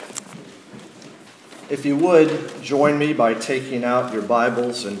If you would, join me by taking out your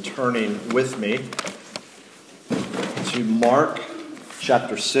Bibles and turning with me to Mark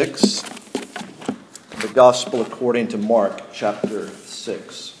chapter 6, the Gospel according to Mark chapter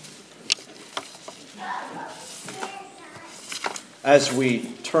 6. As we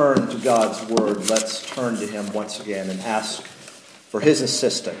turn to God's Word, let's turn to Him once again and ask for His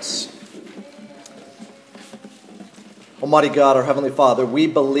assistance. Almighty God, our Heavenly Father, we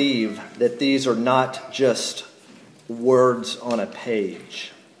believe that these are not just words on a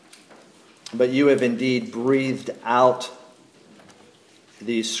page, but you have indeed breathed out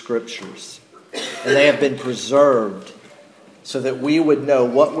these scriptures, and they have been preserved so that we would know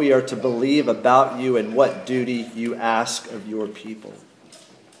what we are to believe about you and what duty you ask of your people.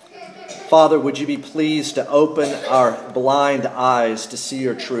 Father, would you be pleased to open our blind eyes to see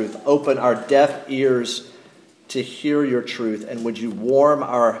your truth, open our deaf ears to hear your truth, and would you warm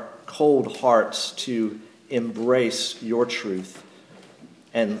our cold hearts to embrace your truth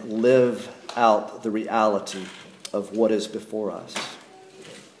and live out the reality of what is before us.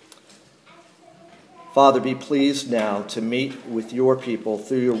 Father, be pleased now to meet with your people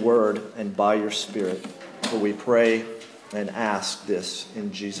through your word and by your Spirit, for we pray and ask this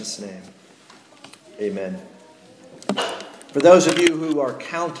in Jesus' name. Amen. For those of you who are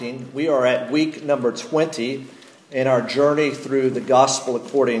counting, we are at week number 20 in our journey through the Gospel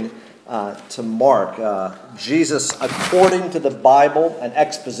according to Mark. Jesus according to the Bible, an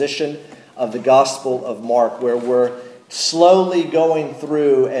exposition of the Gospel of Mark, where we're slowly going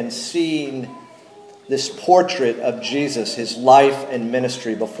through and seeing this portrait of Jesus, his life and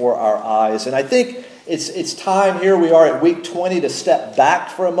ministry before our eyes. And I think it's time, here we are at week 20, to step back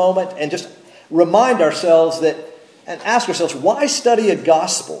for a moment and just remind ourselves that, and ask ourselves, why study a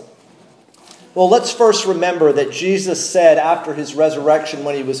gospel? Well, let's first remember that Jesus said after his resurrection,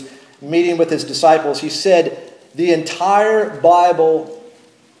 when he was meeting with his disciples, he said, the entire Bible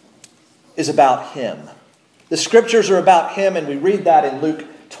is about him. The scriptures are about him, and we read that in Luke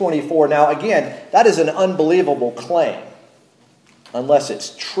 24. Now, again, that is an unbelievable claim, unless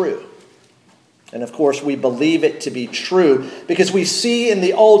it's true. And of course, we believe it to be true because we see in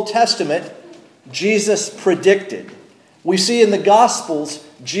the Old Testament, Jesus predicted. We see in the Gospels,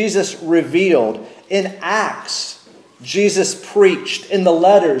 Jesus revealed. In Acts, Jesus preached. In the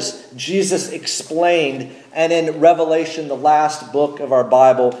letters, Jesus explained. And in Revelation, the last book of our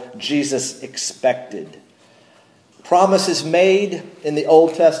Bible, Jesus expected. Promises made in the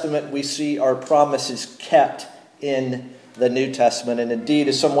Old Testament, we see our promises kept in the New Testament. And indeed,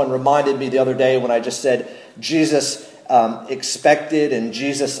 as someone reminded me the other day when I just said Jesus expected and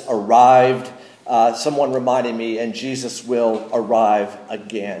Jesus arrived, someone reminded me, and Jesus will arrive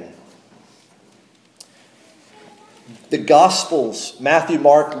again. The Gospels, Matthew,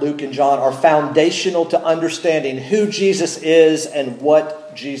 Mark, Luke, and John, are foundational to understanding who Jesus is and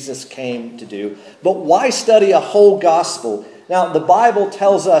what Jesus came to do. But why study a whole gospel? Now, the Bible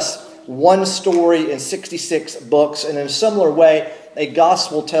tells us one story in 66 books, and in a similar way, a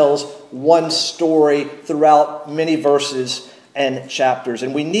gospel tells one story throughout many verses and chapters.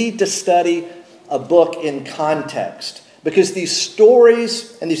 And we need to study a book in context, because these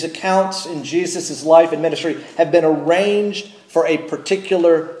stories and these accounts in Jesus' life and ministry have been arranged for a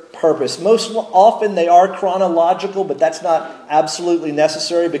particular purpose. Most often they are chronological, but that's not absolutely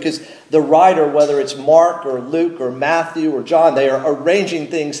necessary, because the writer, whether it's Mark or Luke or Matthew or John, they are arranging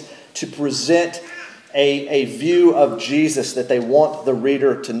things to present a view of Jesus that they want the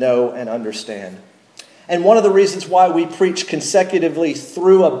reader to know and understand. And one of the reasons why we preach consecutively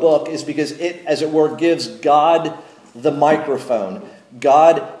through a book is because it, as it were, gives God the microphone.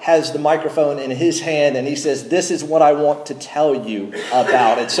 God has the microphone in his hand, and he says, this is what I want to tell you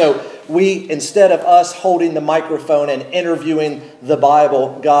about. And so we, instead of us holding the microphone and interviewing the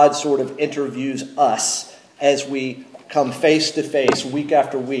Bible, God sort of interviews us as we come face to face week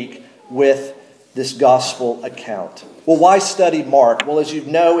after week with this gospel account. Well, why study Mark? Well, as you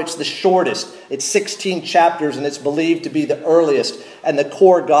know, it's the shortest. It's 16 chapters, and it's believed to be the earliest and the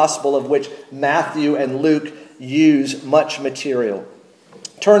core gospel of which Matthew and Luke use much material.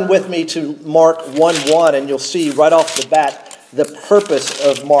 Turn with me to Mark 1:1, and you'll see right off the bat the purpose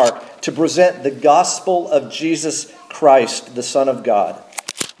of Mark, to present the gospel of Jesus Christ, the Son of God.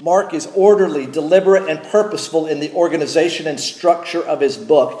 Mark is orderly, deliberate, and purposeful in the organization and structure of his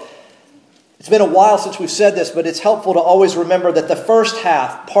book. It's been a while since we've said this, but it's helpful to always remember that the first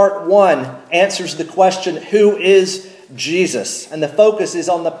half, part 1, answers the question, who is Jesus? And the focus is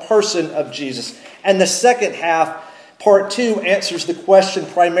on the person of Jesus. And the second half, part 2, answers the question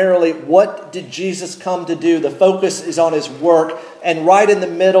primarily, what did Jesus come to do? The focus is on his work. And right in the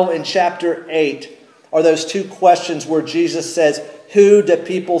middle in chapter 8, are those two questions where Jesus says, "Who do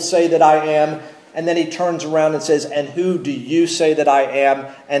people say that I am?" And then he turns around and says, "And who do you say that I am?"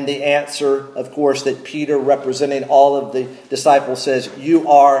 And the answer, of course, that Peter, representing all of the disciples, says, "You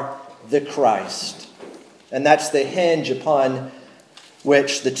are the Christ." And that's the hinge upon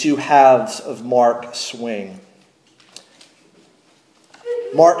which the two halves of Mark swing.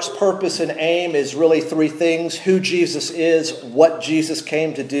 Mark's purpose and aim is really three things: who Jesus is, what Jesus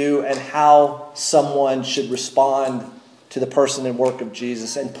came to do, and how someone should respond to the person and work of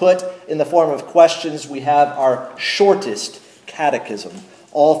Jesus. And put in the form of questions, we have our shortest catechism.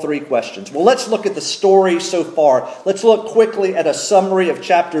 All three questions. Well, let's look at the story so far. Let's look quickly at a summary of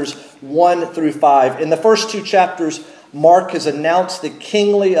chapters 1 through 5. In the first two chapters, Mark has announced the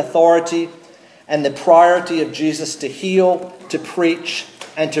kingly authority and the priority of Jesus to heal, to preach,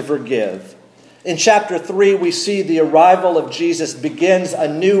 and to forgive. In chapter 3, we see the arrival of Jesus begins a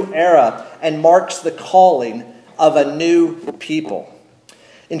new era and marks the calling of a new people.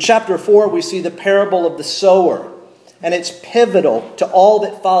 In chapter 4, we see the parable of the sower, and it's pivotal to all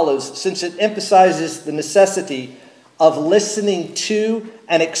that follows, since it emphasizes the necessity of listening to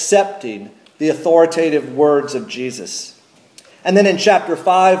and accepting the authoritative words of Jesus. And then in chapter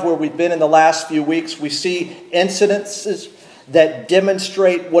 5, where we've been in the last few weeks, we see incidences that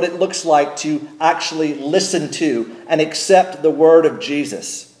demonstrate what it looks like to actually listen to and accept the word of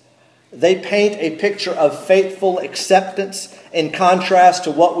Jesus. They paint a picture of faithful acceptance in contrast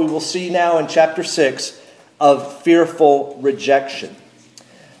to what we will see now in chapter 6 of fearful rejection.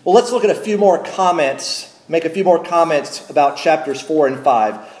 Well, let's look at a few more comments, make a few more comments about chapters 4 and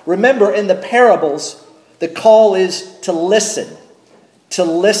 5. Remember, in the parables, the call is to listen, to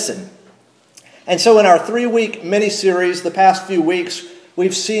listen. And so in our 3-week mini-series, the past few weeks,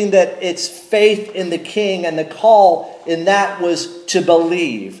 we've seen that it's faith in the King, and the call in that was to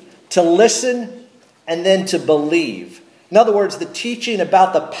believe, to listen, and then to believe. In other words, the teaching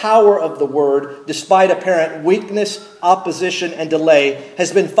about the power of the word, despite apparent weakness, opposition, and delay,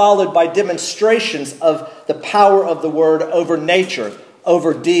 has been followed by demonstrations of the power of the word over nature,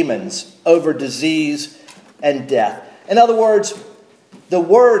 over demons, over disease, and death. In other words, the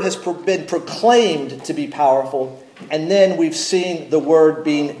word has been proclaimed to be powerful, and then we've seen the word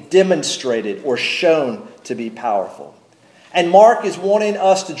being demonstrated or shown to be powerful. And Mark is wanting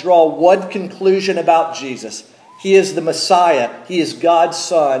us to draw one conclusion about Jesus. He is the Messiah, He is God's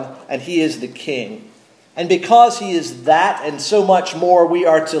Son, and He is the King. And because He is that and so much more, we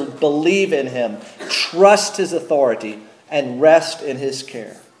are to believe in Him, trust His authority, and rest in His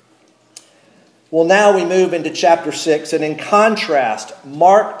care. Well, now we move into chapter 6, and in contrast,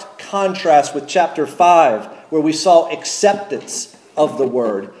 marked contrast with chapter 5, where we saw acceptance of the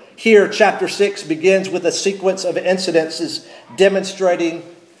word. Here, chapter 6 begins with a sequence of incidences demonstrating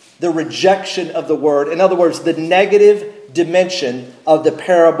the rejection of the word. In other words, the negative dimension of the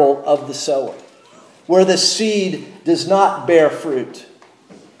parable of the sower, where the seed does not bear fruit.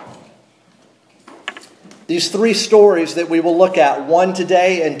 These 3 stories that we will look at, 1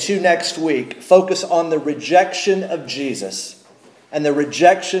 today and 2 next week, focus on the rejection of Jesus and the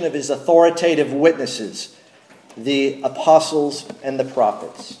rejection of His authoritative witnesses, the apostles and the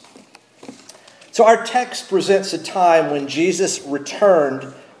prophets. So our text presents a time when Jesus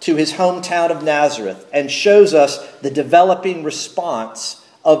returned to His hometown of Nazareth and shows us the developing response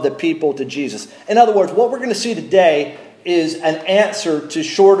of the people to Jesus. In other words, what we're going to see today is an answer to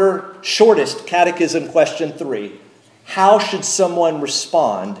shortest catechism question 3. How should someone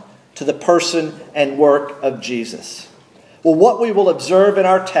respond to the person and work of Jesus? Well, what we will observe in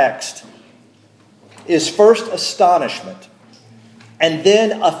our text is first astonishment, and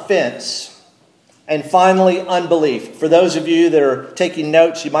then offense, and finally unbelief. For those of you that are taking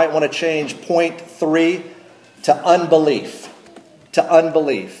notes, you might want to change point 3 to unbelief. To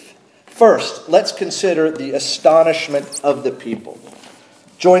unbelief. First, let's consider the astonishment of the people.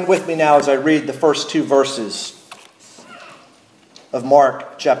 Join with me now as I read the first 2 verses of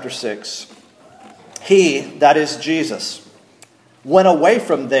Mark chapter 6. He, that is Jesus, went away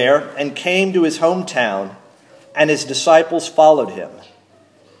from there and came to his hometown, and his disciples followed him.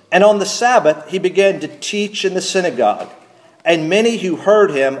 And on the Sabbath he began to teach in the synagogue, and many who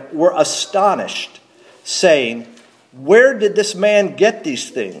heard him were astonished, saying, "Where did this man get these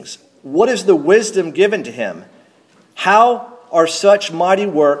things? What is the wisdom given to him? How are such mighty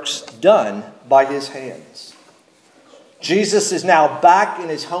works done by his hands?" Jesus is now back in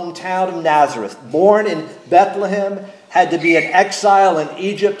his hometown of Nazareth. Born in Bethlehem, had to be an exile in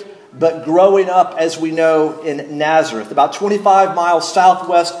Egypt, but growing up, as we know, in Nazareth, about 25 miles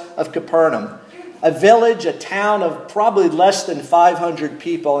southwest of Capernaum. a village, a town of probably less than 500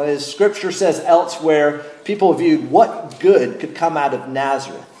 people. And as Scripture says elsewhere, people viewed what good could come out of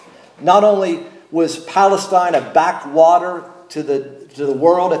Nazareth. Not only was Palestine a backwater to the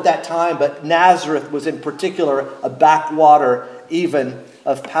world at that time, but Nazareth was in particular a backwater even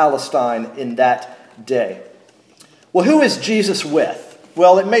of Palestine in that day. Well, who is Jesus with?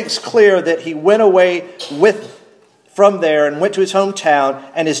 Well, it makes clear that he went away from there and went to his hometown,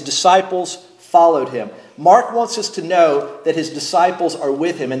 and his disciples followed him. Mark wants us to know that his disciples are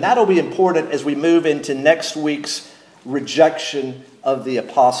with him, and that'll be important as we move into next week's rejection of the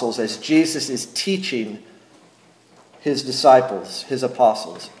apostles, as Jesus is teaching his disciples, his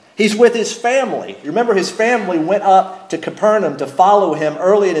apostles. He's with his family. You remember his family went up to Capernaum to follow him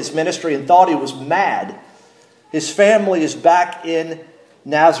early in his ministry and thought he was mad. His family is back in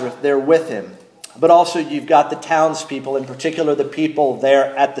Nazareth. They're with him. But also you've got the townspeople, in particular the people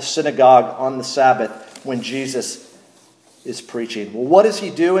there at the synagogue on the Sabbath when Jesus is preaching. Well, what is he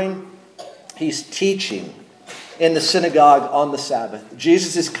doing? He's teaching in the synagogue on the Sabbath.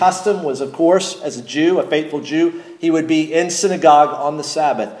 Jesus' custom was, of course, as a Jew, a faithful Jew, he would be in synagogue on the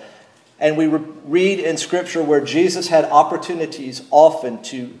Sabbath. And we read in Scripture where Jesus had opportunities often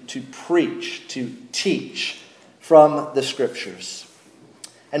to preach, to teach from the Scriptures.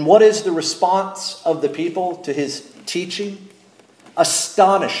 And what is the response of the people to his teaching?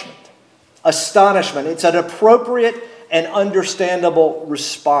 Astonishment. Astonishment. It's an appropriate and understandable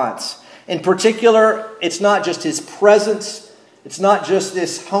response. In particular, it's not just his presence. It's not just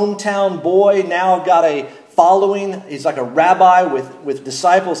this hometown boy now got a following. He's like a rabbi with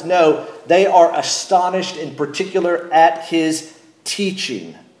disciples. No, they are astonished in particular at his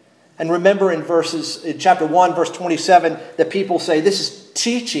teaching. And remember in chapter 1, verse 27, the people say this is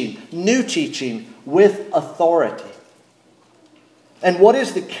teaching, new teaching with authority. And what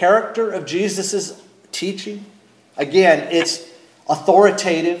is the character of Jesus' teaching? Again, it's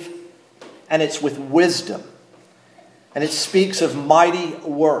authoritative and it's with wisdom. And it speaks of mighty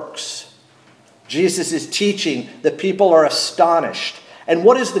works. Jesus is teaching. The people are astonished. And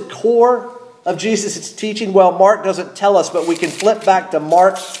what is the core of Jesus' teaching? Well, Mark doesn't tell us, but we can flip back to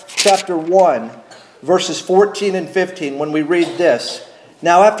Mark chapter 1, verses 14 and 15, when we read this.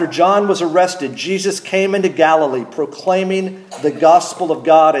 Now, after John was arrested, Jesus came into Galilee, proclaiming the gospel of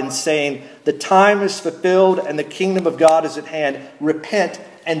God and saying, "The time is fulfilled and the kingdom of God is at hand. Repent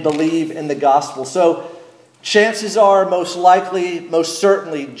and believe in the gospel." So, chances are, most likely, most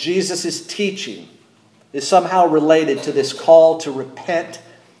certainly, Jesus' teaching is somehow related to this call to repent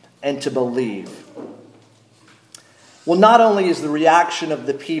and to believe. Well, not only is the reaction of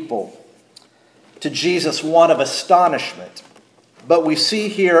the people to Jesus one of astonishment, but we see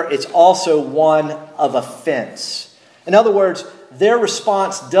here it's also one of offense. In other words, their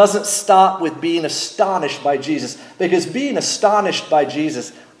response doesn't stop with being astonished by Jesus. Because being astonished by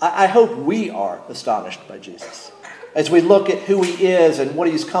Jesus, I hope we are astonished by Jesus. As we look at who he is and what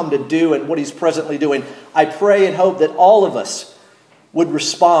he's come to do and what he's presently doing, I pray and hope that all of us would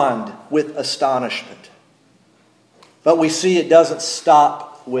respond with astonishment. But we see it doesn't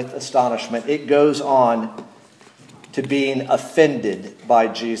stop with astonishment. It goes on to being offended by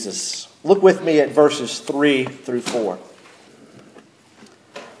Jesus. Look with me at verses 3 through 4.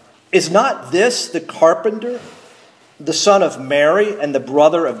 Is not this the carpenter, the son of Mary, and the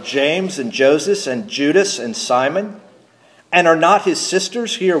brother of James and Joseph and Judas and Simon? And are not his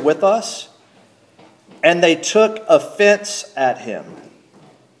sisters here with us? And they took offense at him.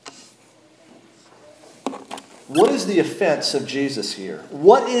 What is the offense of Jesus here?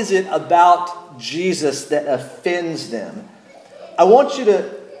 What is it about Jesus that offends them? I want you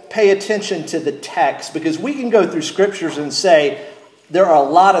to pay attention to the text, because we can go through scriptures and say there are a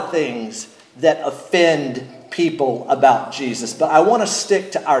lot of things that offend people about Jesus. But I want to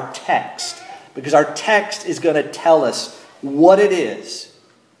stick to our text, because our text is going to tell us what it is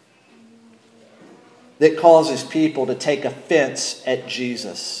that causes people to take offense at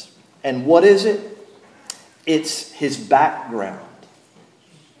Jesus. And what is it? It's his background.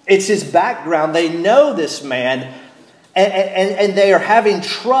 It's his background. They know this man, and they are having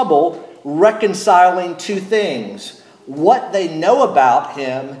trouble reconciling two things. What they know about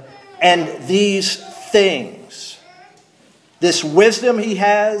him and these things. This wisdom he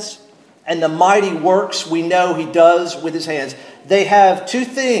has and the mighty works we know he does with his hands. They have two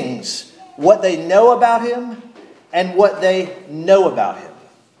things. What they know about him and what they know about him.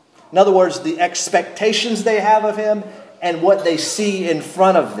 In other words, the expectations they have of him and what they see in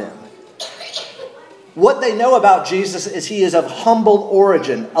front of them. What they know about Jesus is he is of humble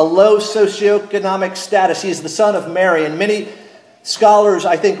origin, a low socioeconomic status. He is the son of Mary, and many Scholars,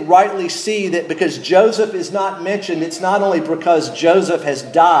 I think, rightly see that because Joseph is not mentioned, it's not only because Joseph has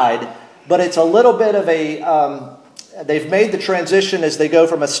died, but it's a little bit of a, they've made the transition as they go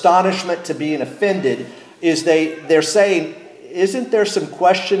from astonishment to being offended, is they're saying, isn't there some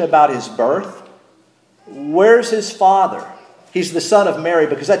question about his birth? Where's his father? He's the son of Mary,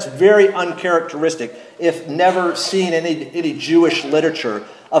 because that's very uncharacteristic, if never seen in any Jewish literature,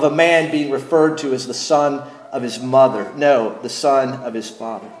 of a man being referred to as the son of his mother. No, the son of his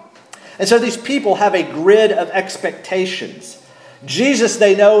father. And so these people have a grid of expectations. Jesus,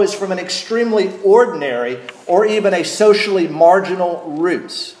 they know, is from an extremely ordinary or even a socially marginal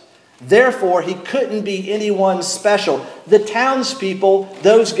roots. Therefore, he couldn't be anyone special. The townspeople,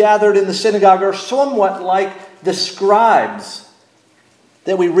 those gathered in the synagogue, are somewhat like the scribes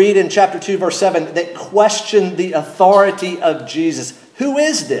that we read in chapter 2, verse 7, that question the authority of Jesus. Who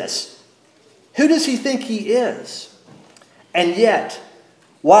is this? Who does he think he is? And yet,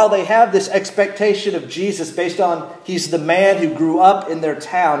 while they have this expectation of Jesus based on he's the man who grew up in their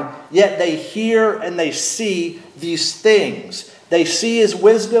town, yet they hear and they see these things. They see his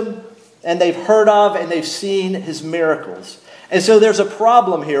wisdom, and they've heard of and they've seen his miracles. And so there's a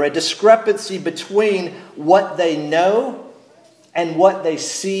problem here, a discrepancy between what they know and what they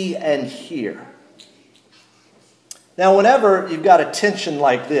see and hear. Now, whenever you've got a tension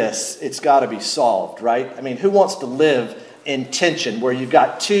like this, it's got to be solved, right? I mean, who wants to live in tension where you've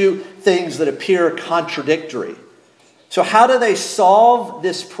got two things that appear contradictory? So how do they solve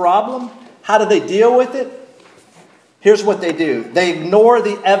this problem? How do they deal with it? Here's what they do. They ignore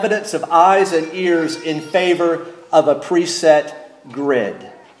the evidence of eyes and ears in favor of a preset grid.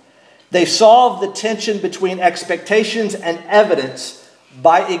 They solve the tension between expectations and evidence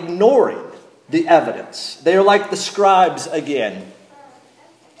by ignoring the evidence. They are like the scribes again,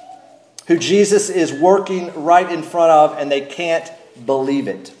 who Jesus is working right in front of, and they can't believe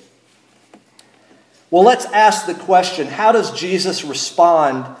it. Well, let's ask the question, how does Jesus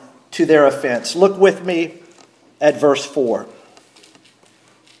respond to their offense? Look with me at verse 4.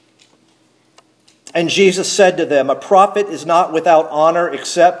 And Jesus said to them, a prophet is not without honor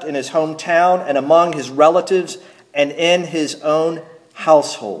except in his hometown and among his relatives and in his own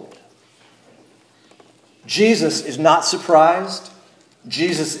household. Jesus is not surprised.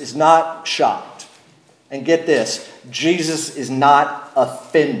 Jesus is not shocked. And get this, Jesus is not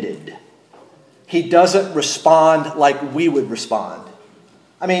offended. He doesn't respond like we would respond.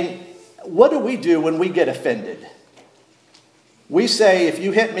 I mean, what do we do when we get offended? We say, if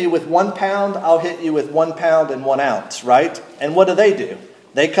you hit me with 1 pound, I'll hit you with 1 pound and 1 ounce, right? And what do?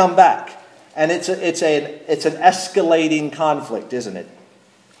 They come back. And it's an escalating conflict, isn't it?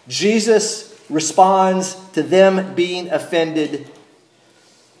 Jesus responds to them being offended.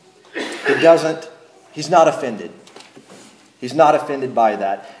 He's not offended. He's not offended by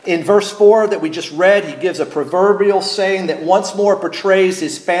that. In verse 4 that we just read, he gives a proverbial saying that once more portrays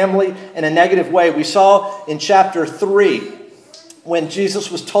his family in a negative way. We saw in chapter 3, when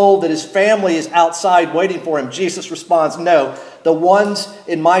Jesus was told that his family is outside waiting for him, Jesus responds, no, the ones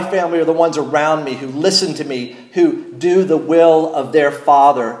in my family are the ones around me who listen to me, who do the will of their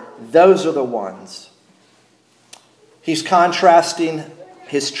Father. Those are the ones. He's contrasting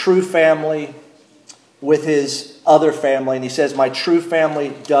his true family with his other family. And he says, my true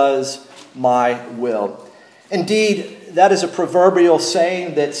family does my will. Indeed, that is a proverbial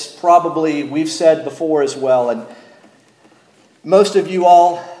saying that's probably we've said before as well. And most of you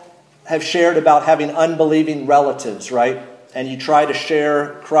all have shared about having unbelieving relatives, right? And you try to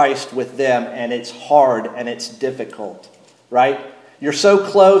share Christ with them, and it's hard and it's difficult, right? You're so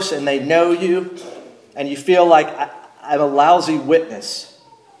close and they know you, and you feel like I'm a lousy witness.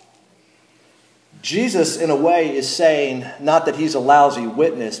 Jesus, in a way, is saying, not that he's a lousy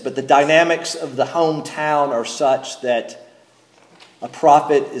witness, but the dynamics of the hometown are such that a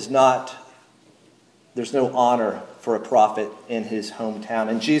prophet is not, there's no honor for a prophet in his hometown.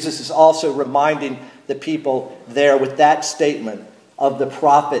 And Jesus is also reminding the people there with that statement of the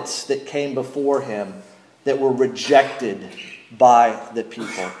prophets that came before him that were rejected by the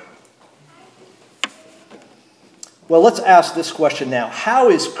people. Well, let's ask this question now. How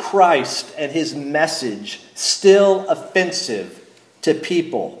is Christ and his message still offensive to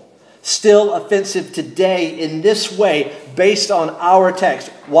people? Still offensive today in this way based on our text?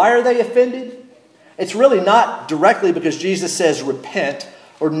 Why are they offended? It's really not directly because Jesus says repent,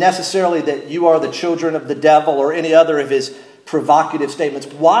 or necessarily that you are the children of the devil, or any other of his provocative statements.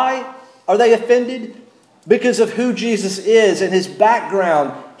 Why are they offended? Because of who Jesus is and his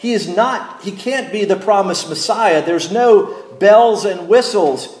background. He can't be the promised Messiah. There's no bells and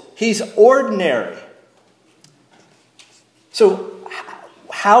whistles. He's ordinary. So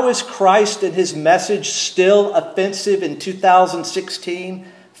How is Christ and his message still offensive in 2016?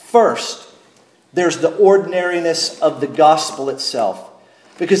 First, there's the ordinariness of the gospel itself.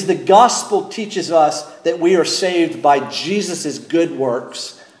 Because the gospel teaches us that we are saved by Jesus' good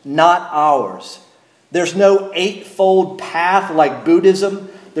works, not ours. There's no eightfold path like Buddhism.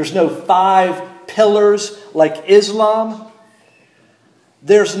 There's no 5 pillars like Islam.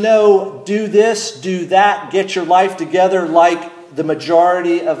 There's no do this, do that, get your life together like the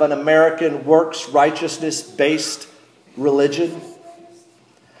majority of an American works righteousness-based religion.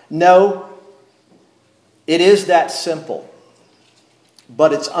 No, it is that simple.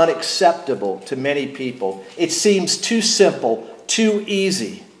 But it's unacceptable to many people. It seems too simple, too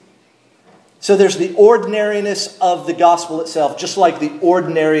easy. So there's the ordinariness of the gospel itself, just like the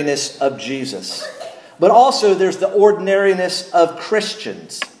ordinariness of Jesus. But also there's the ordinariness of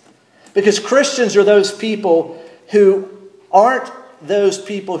Christians. Because Christians are those people who aren't those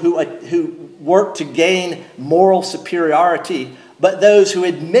people who work to gain moral superiority, but those who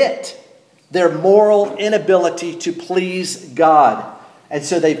admit their moral inability to please God. And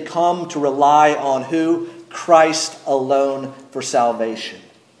so they've come to rely on who? Christ alone for salvation.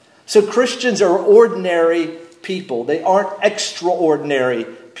 So Christians are ordinary people. They aren't extraordinary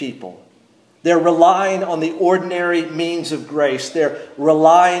people. They're relying on the ordinary means of grace. They're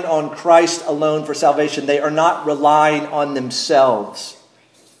relying on Christ alone for salvation. They are not relying on themselves.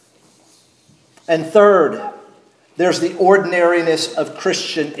 And third, there's the ordinariness of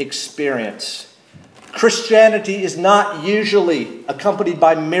Christian experience. Christianity is not usually accompanied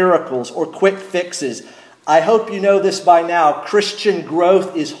by miracles or quick fixes. I hope you know this by now. Christian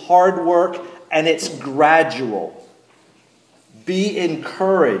growth is hard work and it's gradual. Be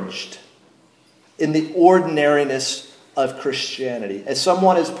encouraged in the ordinariness of Christianity. As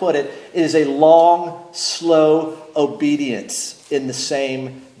someone has put it, it is a long, slow obedience in the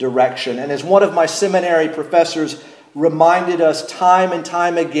same direction. And as one of my seminary professors reminded us time and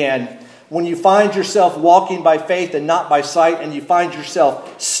time again, when you find yourself walking by faith and not by sight, and you find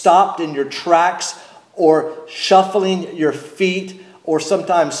yourself stopped in your tracks or shuffling your feet or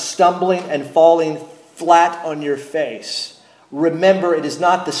sometimes stumbling and falling flat on your face, remember it is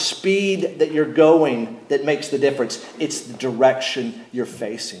not the speed that you're going that makes the difference. It's the direction you're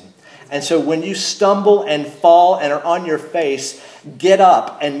facing. And so when you stumble and fall and are on your face, get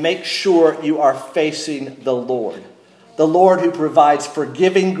up and make sure you are facing the Lord. The Lord who provides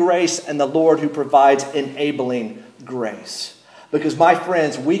forgiving grace and the Lord who provides enabling grace. Because my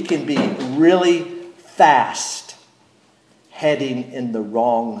friends, we can be really fast heading in the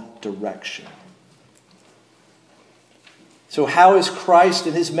wrong direction. So how is Christ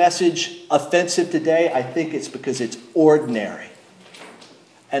and his message offensive today? I think it's because it's ordinary.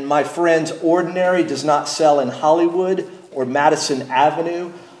 And my friends, ordinary does not sell in Hollywood or Madison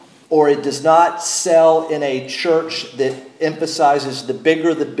Avenue, or it does not sell in a church that emphasizes the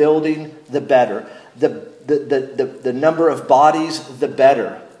bigger the building, the better. The number of bodies, the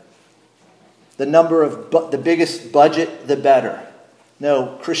better. The biggest budget, the better.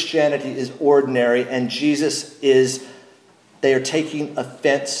 No, Christianity is ordinary, and they are taking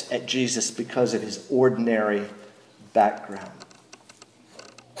offense at Jesus because of his ordinary background.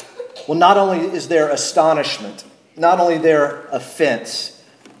 Well, not only is there astonishment, not only there offense,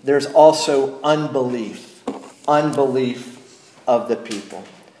 there's also unbelief. Unbelief of the people.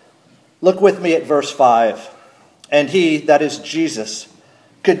 Look with me at verse 5. And he, that is Jesus,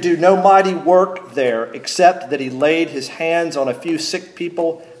 could do no mighty work there except that he laid his hands on a few sick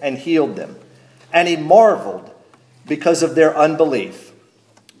people and healed them. And he marveled because of their unbelief.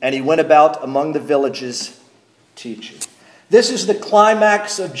 And he went about among the villages teaching. This is the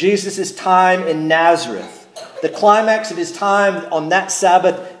climax of Jesus' time in Nazareth. The climax of his time on that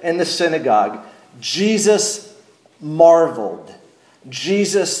Sabbath in the synagogue. Jesus marveled.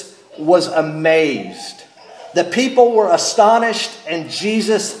 Jesus was amazed. The people were astonished and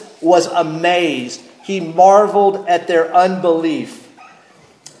Jesus was amazed. He marveled at their unbelief.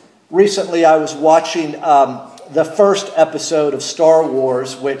 Recently I was watching the first episode of Star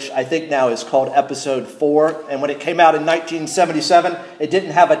Wars, which I think now is called Episode 4. And when it came out in 1977, it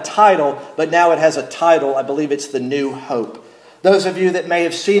didn't have a title, but now it has a title. I believe it's The New Hope. Those of you that may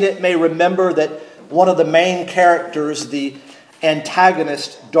have seen it may remember that one of the main characters, the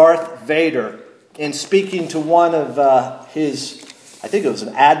antagonist, Darth Vader, in speaking to one of his, I think it was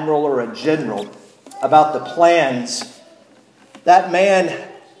an admiral or a general, about the plans, that man,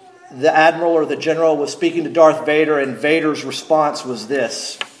 the admiral or the general, was speaking to Darth Vader, and Vader's response was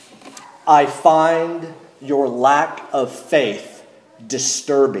this: I find your lack of faith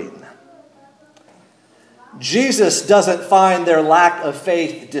disturbing. Jesus doesn't find their lack of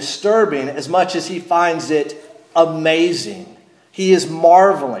faith disturbing as much as he finds it amazing. He is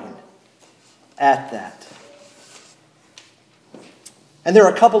marveling at that. And there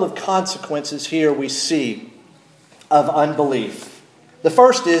are a couple of consequences here we see of unbelief. The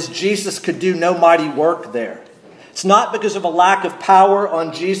first is Jesus could do no mighty work there. It's not because of a lack of power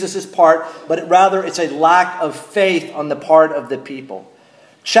on Jesus' part, but rather it's a lack of faith on the part of the people.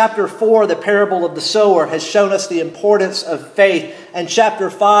 Chapter 4, the parable of the sower, has shown us the importance of faith. And chapter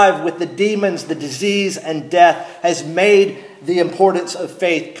 5, with the demons, the disease, and death, has made the importance of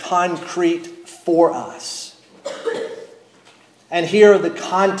faith concrete for us. And here the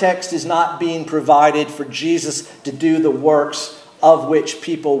context is not being provided for Jesus to do the works of which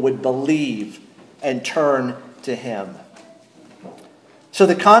people would believe and turn to him. So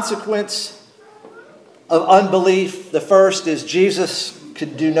the consequence of unbelief, the first is Jesus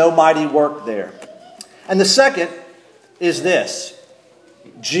could do no mighty work there. And the second is this: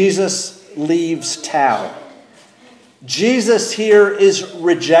 Jesus leaves town. Jesus here is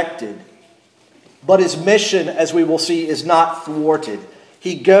rejected, but his mission, as we will see, is not thwarted.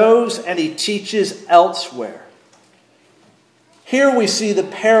 He goes and he teaches elsewhere. Here we see the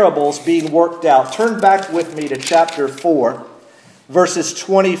parables being worked out. Turn back with me to chapter 4, verses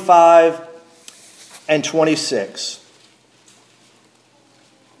 25 and 26.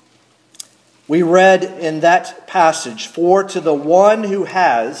 We read in that passage, "For to the one who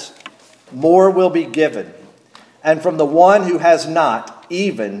has, more will be given, and from the one who has not,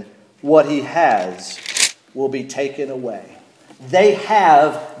 even what he has will be taken away." They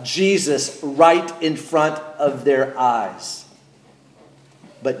have Jesus right in front of their eyes,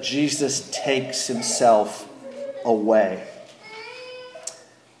 but Jesus takes himself away.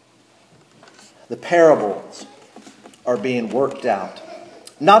 The parables are being worked out.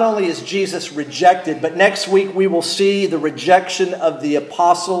 Not only is Jesus rejected, but next week we will see the rejection of the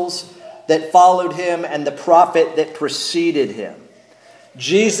apostles that followed him and the prophet that preceded him.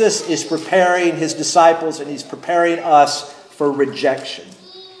 Jesus is preparing his disciples and he's preparing us for rejection.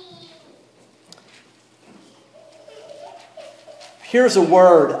 Here's a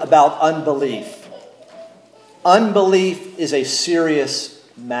word about unbelief. Unbelief is a serious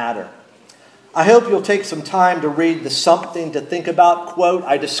matter. I hope you'll take some time to read the Something to Think About quote.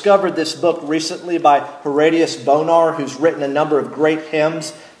 I discovered this book recently by Horatius Bonar, who's written a number of great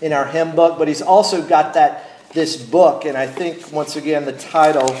hymns in our hymn book, but he's also got this book, and I think, once again, the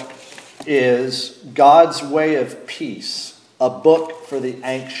title is God's Way of Peace, a book for the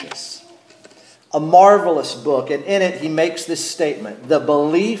anxious. A marvelous book, and in it he makes this statement: the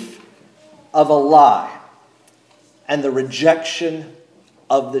belief of a lie and the rejection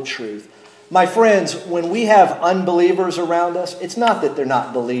of the truth. My friends, when we have unbelievers around us, it's not that they're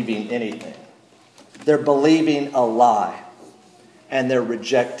not believing anything. They're believing a lie, and they're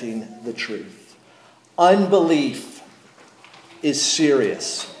rejecting the truth. Unbelief is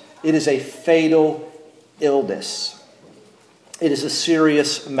serious. It is a fatal illness. It is a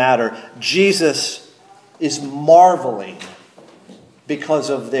serious matter. Jesus is marveling because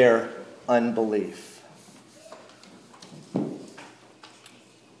of their unbelief.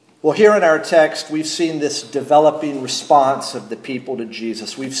 Well, here in our text, we've seen this developing response of the people to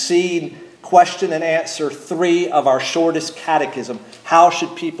Jesus. We've seen question and answer 3 of our shortest catechism. How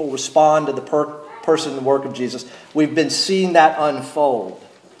should people respond to the person and work of Jesus? We've been seeing that unfold.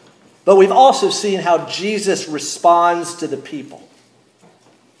 But we've also seen how Jesus responds to the people.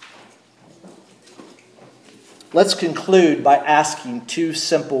 Let's conclude by asking 2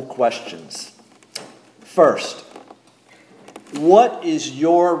 simple questions. First, what is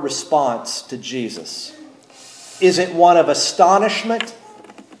your response to Jesus? Is it one of astonishment,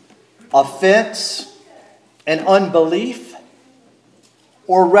 offense, and unbelief?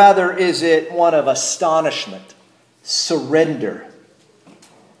 Or rather, is it one of astonishment, surrender,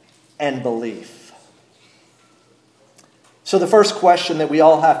 and belief? So the first question that we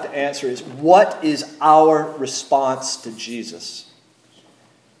all have to answer is, what is our response to Jesus?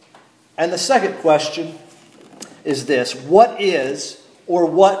 And the second question is this: what is or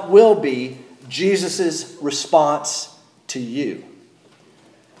what will be Jesus' response to you?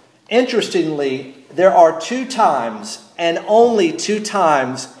 Interestingly, there are 2 times, and only 2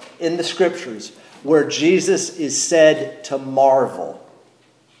 times in the Scriptures, where Jesus is said to marvel.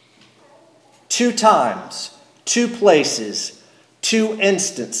 2 times, 2 places, 2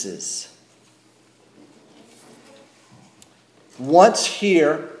 instances. Once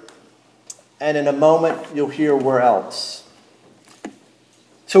here, and in a moment you'll hear where else.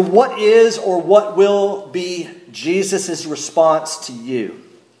 So what is or what will be Jesus' response to you?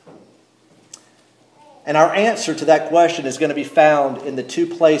 And our answer to that question is going to be found in the two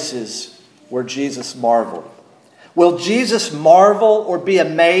places where Jesus marveled. Will Jesus marvel or be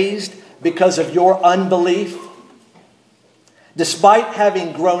amazed because of your unbelief? Despite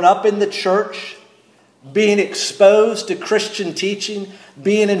having grown up in the church, being exposed to Christian teaching,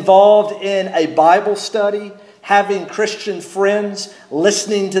 being involved in a Bible study, having Christian friends,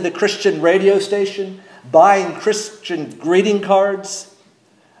 listening to the Christian radio station, buying Christian greeting cards,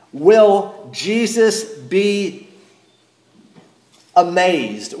 will Jesus be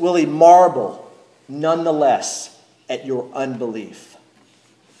amazed? Will he marvel nonetheless at your unbelief?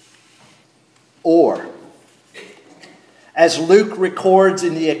 Or, as Luke records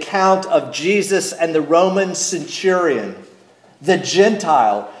in the account of Jesus and the Roman centurion, the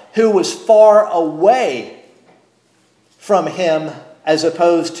Gentile who was far away from him as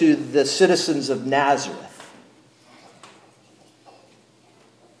opposed to the citizens of Nazareth,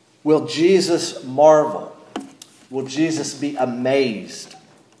 will Jesus marvel? Will Jesus be amazed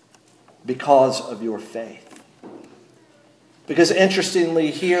because of your faith? Because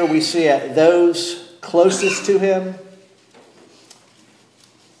interestingly, here we see those closest to him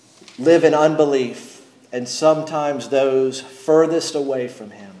live in unbelief, and sometimes those furthest away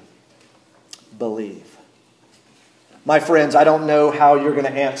from him believe. My friends, I don't know how you're going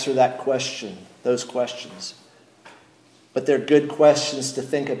to answer that question, those questions. But they're good questions to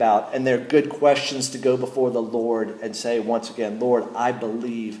think about, and they're good questions to go before the Lord and say once again, Lord, I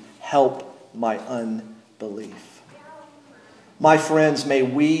believe. Help my unbelief. My friends, may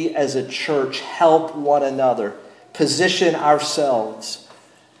we as a church help one another, position ourselves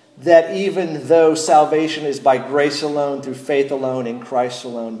that even though salvation is by grace alone, through faith alone, in Christ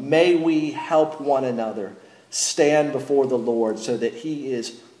alone, may we help one another stand before the Lord so that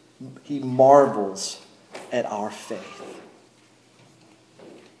He marvels at our faith.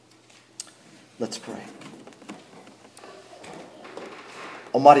 Let's pray.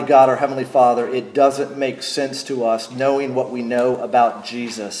 Almighty God, our Heavenly Father, it doesn't make sense to us, knowing what we know about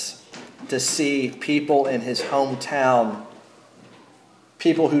Jesus, to see people in His hometown,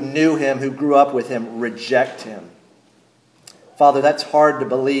 people who knew Him, who grew up with Him, reject Him. Father, that's hard to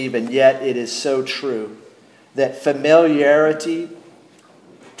believe, and yet it is so true that familiarity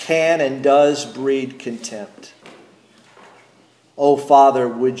can and does breed contempt. Oh, Father,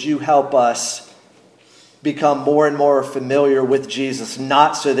 would you help us become more and more familiar with Jesus,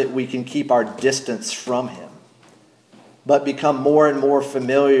 not so that we can keep our distance from Him, but become more and more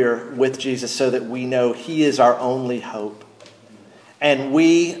familiar with Jesus so that we know He is our only hope. And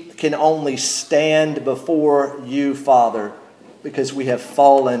we can only stand before you, Father, because we have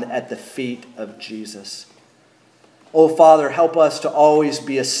fallen at the feet of Jesus. Oh, Father, help us to always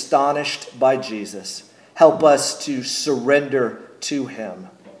be astonished by Jesus. Help us to surrender to Him.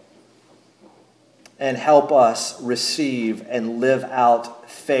 And help us receive and live out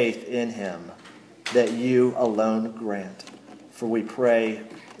faith in Him that you alone grant. For we pray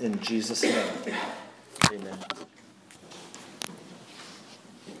in Jesus' name.